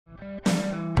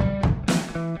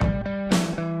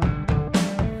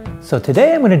So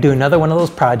today I'm going to do another one of those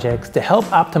projects to help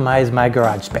optimize my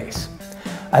garage space.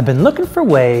 I've been looking for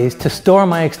ways to store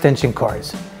my extension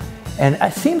cords, and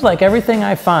it seems like everything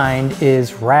I find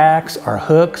is racks or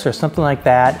hooks or something like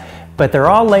that, but they're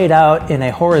all laid out in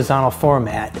a horizontal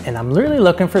format, and I'm really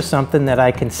looking for something that I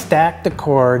can stack the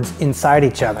cords inside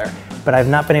each other, but I've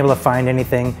not been able to find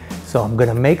anything, so I'm going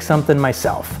to make something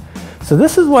myself. So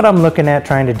this is what I'm looking at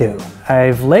trying to do.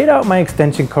 I've laid out my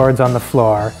extension cords on the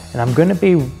floor, and I'm going to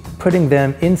be putting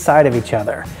them inside of each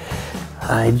other.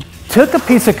 I took a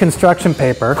piece of construction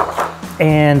paper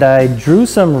and I drew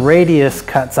some radius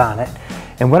cuts on it.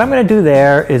 And what I'm going to do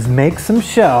there is make some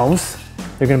shelves.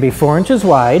 They're going to be 4 inches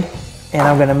wide, and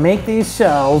I'm going to make these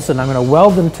shelves and I'm going to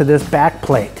weld them to this back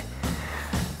plate.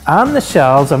 On the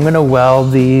shelves, I'm going to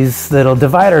weld these little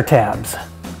divider tabs.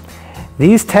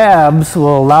 These tabs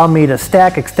will allow me to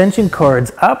stack extension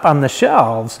cords up on the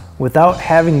shelves without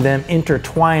having them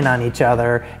intertwine on each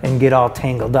other and get all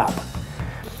tangled up.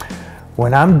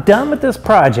 When I'm done with this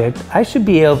project, I should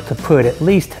be able to put at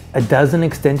least a dozen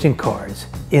extension cords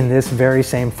in this very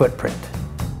same footprint.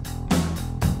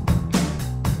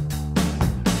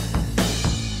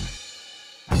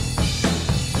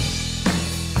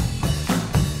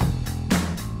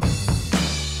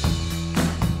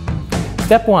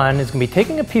 Step one is going to be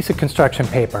taking a piece of construction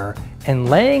paper and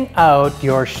laying out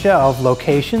your shelf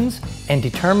locations and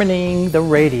determining the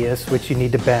radius which you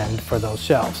need to bend for those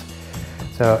shelves.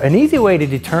 So an easy way to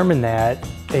determine that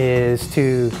is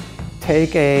to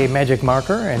take a magic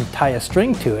marker and tie a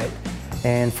string to it.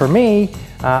 And for me,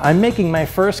 I'm making my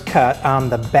first cut on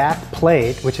the back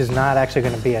plate, which is not actually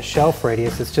going to be a shelf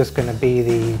radius, it's just going to be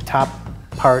the top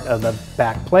part of the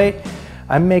back plate.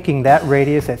 I'm making that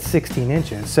radius at 16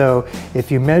 inches. So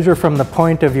if you measure from the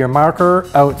point of your marker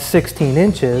out 16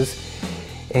 inches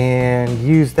and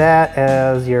use that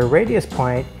as your radius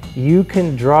point, you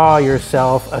can draw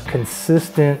yourself a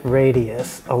consistent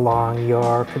radius along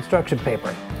your construction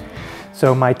paper.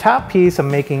 So my top piece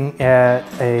I'm making at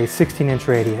a 16-inch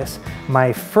radius.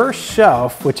 My first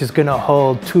shelf, which is going to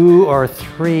hold 2 or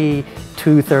 3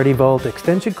 230-volt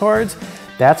extension cords,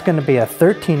 that's going to be a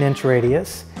 13-inch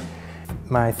radius.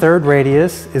 My third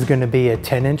radius is going to be a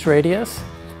 10-inch radius.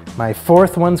 My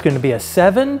fourth one's going to be a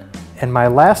 7, and my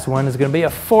last one is going to be a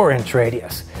 4-inch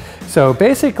radius. So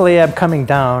basically I'm coming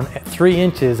down at 3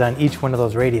 inches on each one of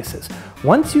those radiuses.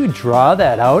 Once you draw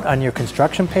that out on your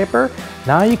construction paper,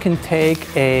 now you can take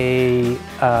a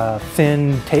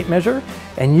thin tape measure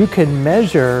and you can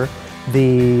measure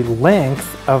the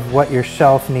length of what your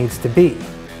shelf needs to be.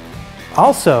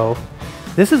 Also,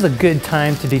 this is a good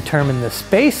time to determine the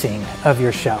spacing of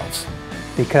your shelves,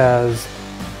 because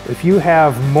if you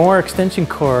have more extension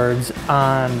cords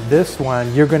on this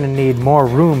one, you're going to need more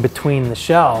room between the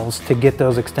shelves to get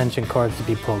those extension cords to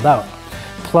be pulled out.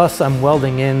 Plus, I'm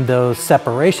welding in those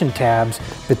separation tabs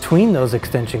between those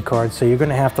extension cords, so you're going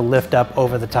to have to lift up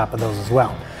over the top of those as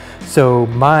well. So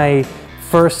my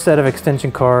first set of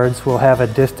extension cords will have a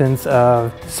distance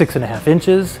of 6.5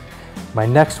 inches. My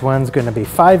next one's going to be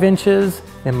 5 inches,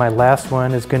 and my last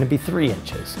one is going to be 3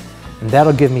 inches. And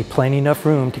that'll give me plenty enough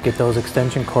room to get those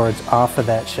extension cords off of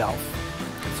that shelf.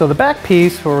 So the back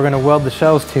piece where we're going to weld the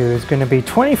shelves to is going to be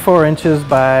 24 inches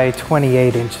by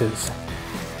 28 inches.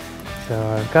 So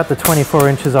I've got the 24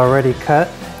 inches already cut,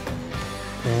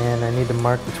 and I need to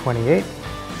mark the 28.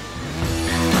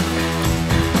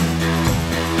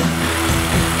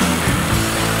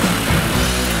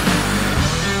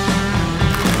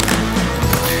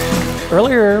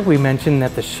 Earlier we mentioned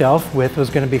that the shelf width was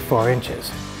going to be 4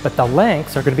 inches, but the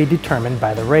lengths are going to be determined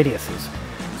by the radiuses.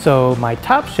 So my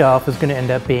top shelf is going to end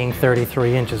up being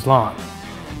 33 inches long.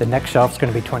 The next shelf is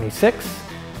going to be 26,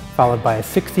 followed by a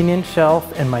 16-inch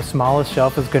shelf, and my smallest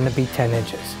shelf is going to be 10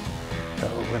 inches.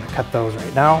 So we're going to cut those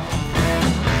right now.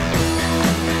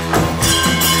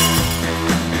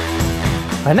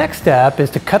 My next step is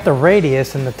to cut the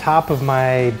radius in the top of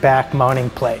my back mounting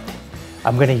plate.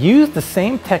 I'm going to use the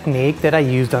same technique that I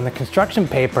used on the construction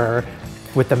paper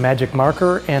with the magic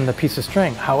marker and the piece of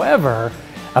string. However,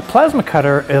 a plasma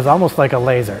cutter is almost like a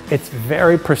laser. It's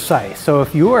very precise. So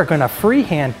if you are going to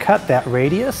freehand cut that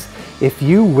radius, if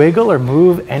you wiggle or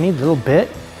move any little bit,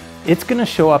 it's going to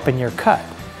show up in your cut.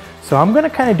 So I'm going to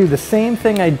kind of do the same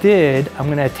thing I did. I'm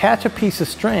going to attach a piece of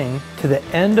string to the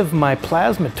end of my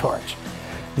plasma torch.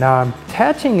 Now I'm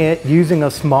attaching it using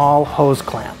a small hose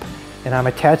clamp, and I'm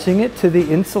attaching it to the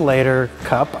insulator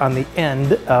cup on the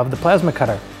end of the plasma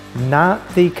cutter,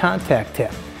 not the contact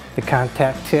tip. The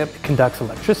contact tip conducts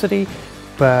electricity,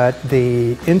 but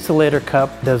the insulator cup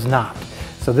does not.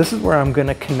 So this is where I'm going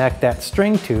to connect that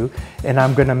string to, and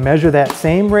I'm going to measure that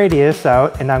same radius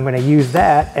out, and I'm going to use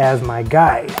that as my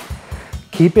guide.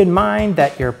 Keep in mind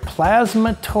that your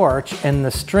plasma torch and the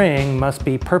string must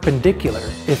be perpendicular.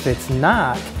 If it's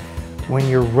not, when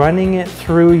you're running it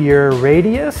through your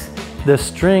radius, the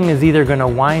string is either going to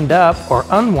wind up or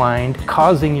unwind,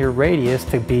 causing your radius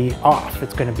to be off.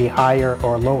 It's going to be higher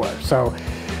or lower. So,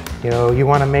 you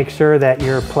want to make sure that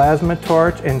your plasma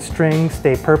torch and string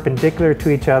stay perpendicular to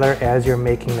each other as you're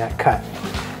making that cut,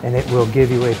 and it will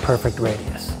give you a perfect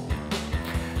radius.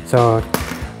 So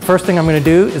first thing I'm going to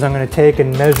do is I'm going to take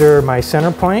and measure my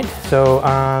center point. So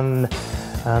on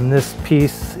this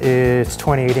piece it's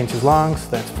 28 inches long, so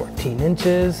that's 14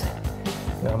 inches.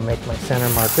 I'll make my center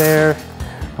mark there.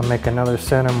 I'll make another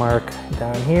center mark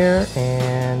down here,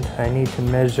 and I need to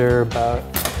measure about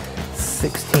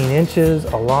 16 inches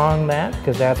along that,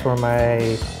 because that's what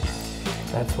I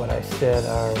said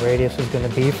our radius is going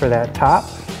to be for that top.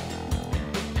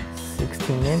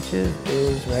 16 inches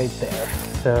is right there.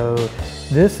 So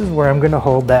this is where I'm going to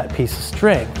hold that piece of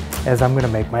string as I'm going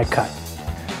to make my cut.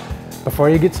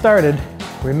 Before you get started,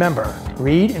 remember,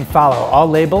 read and follow all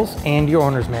labels and your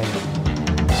owner's manual.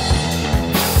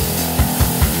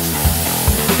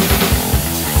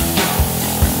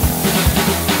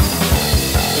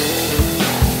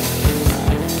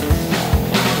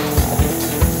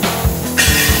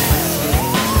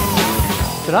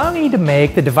 So now I need to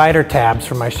make the divider tabs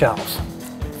for my shelves.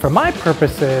 For my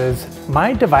purposes,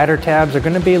 my divider tabs are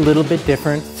going to be a little bit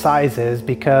different sizes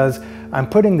because I'm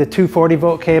putting the 240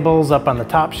 volt cables up on the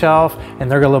top shelf, and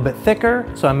they're a little bit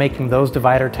thicker, so I'm making those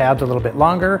divider tabs a little bit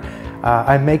longer.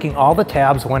 I'm making all the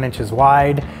tabs 1 inch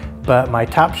wide, but my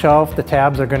top shelf, the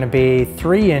tabs are going to be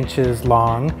 3 inches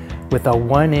long with a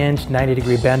 1 inch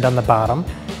 90-degree bend on the bottom.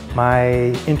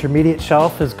 My intermediate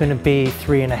shelf is going to be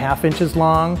 3.5 inches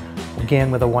long,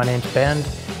 again with a 1 inch bend,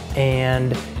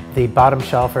 and the bottom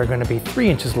shelf are going to be 3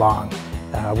 inches long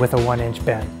with a 1 inch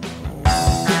bend.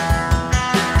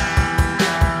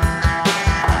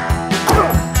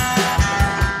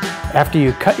 After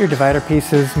you cut your divider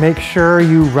pieces, make sure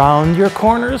you round your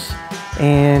corners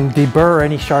and deburr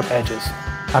any sharp edges.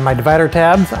 On my divider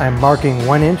tabs, I'm marking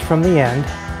 1 inch from the end,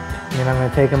 and I'm going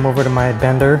to take them over to my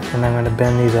bender, and I'm going to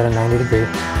bend these at a 90 degree.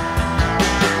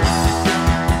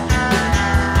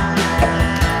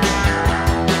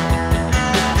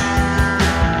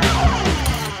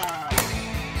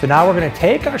 So now we're going to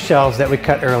take our shelves that we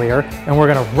cut earlier, and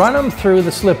we're going to run them through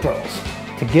the slip rolls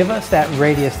to give us that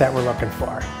radius that we're looking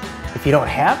for. If you don't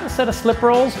have a set of slip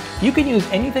rolls, you can use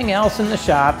anything else in the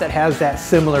shop that has that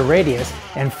similar radius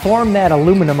and form that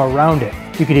aluminum around it.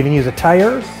 You could even use a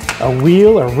tire, a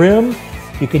wheel, a rim.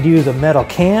 You could use a metal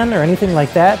can or anything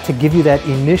like that to give you that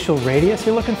initial radius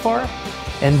you're looking for.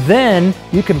 And then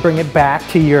you can bring it back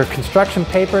to your construction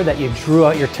paper that you drew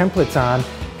out your templates on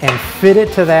and fit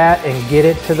it to that and get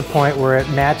it to the point where it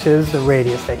matches the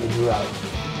radius that you drew out.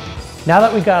 Now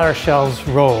that we got our shelves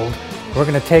rolled, we're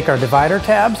going to take our divider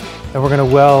tabs and we're going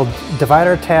to weld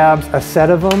divider tabs, a set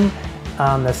of them,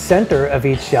 on the center of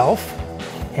each shelf.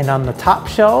 And on the top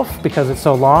shelf, because it's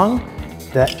so long,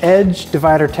 the edge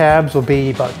divider tabs will be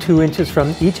about 2 inches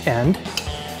from each end.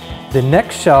 The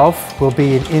next shelf will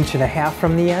be 1.5 inches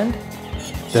from the end.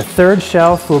 The third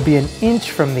shelf will be 1 inch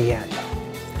from the end.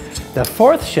 The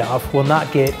fourth shelf will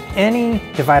not get any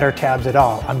divider tabs at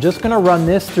all. I'm just going to run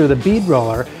this through the bead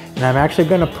roller, and I'm actually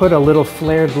going to put a little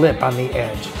flared lip on the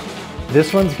edge.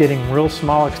 This one's getting real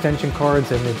small extension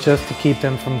cords, and it's just to keep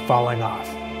them from falling off.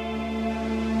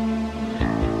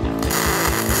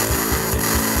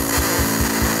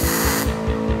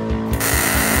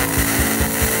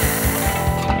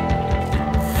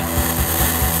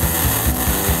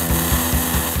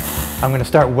 I'm going to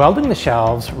start welding the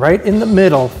shelves right in the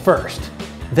middle first.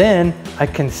 Then I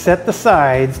can set the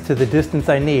sides to the distance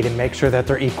I need and make sure that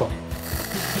they're equal.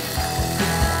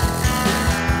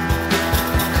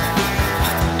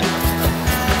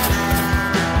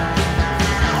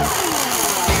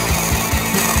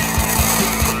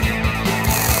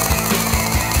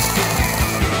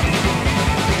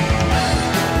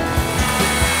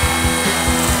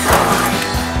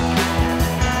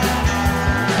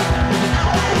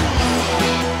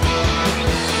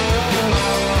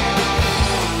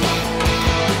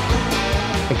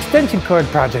 Extension cord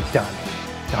project done.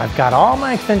 Now I've got all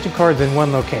my extension cords in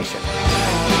one location.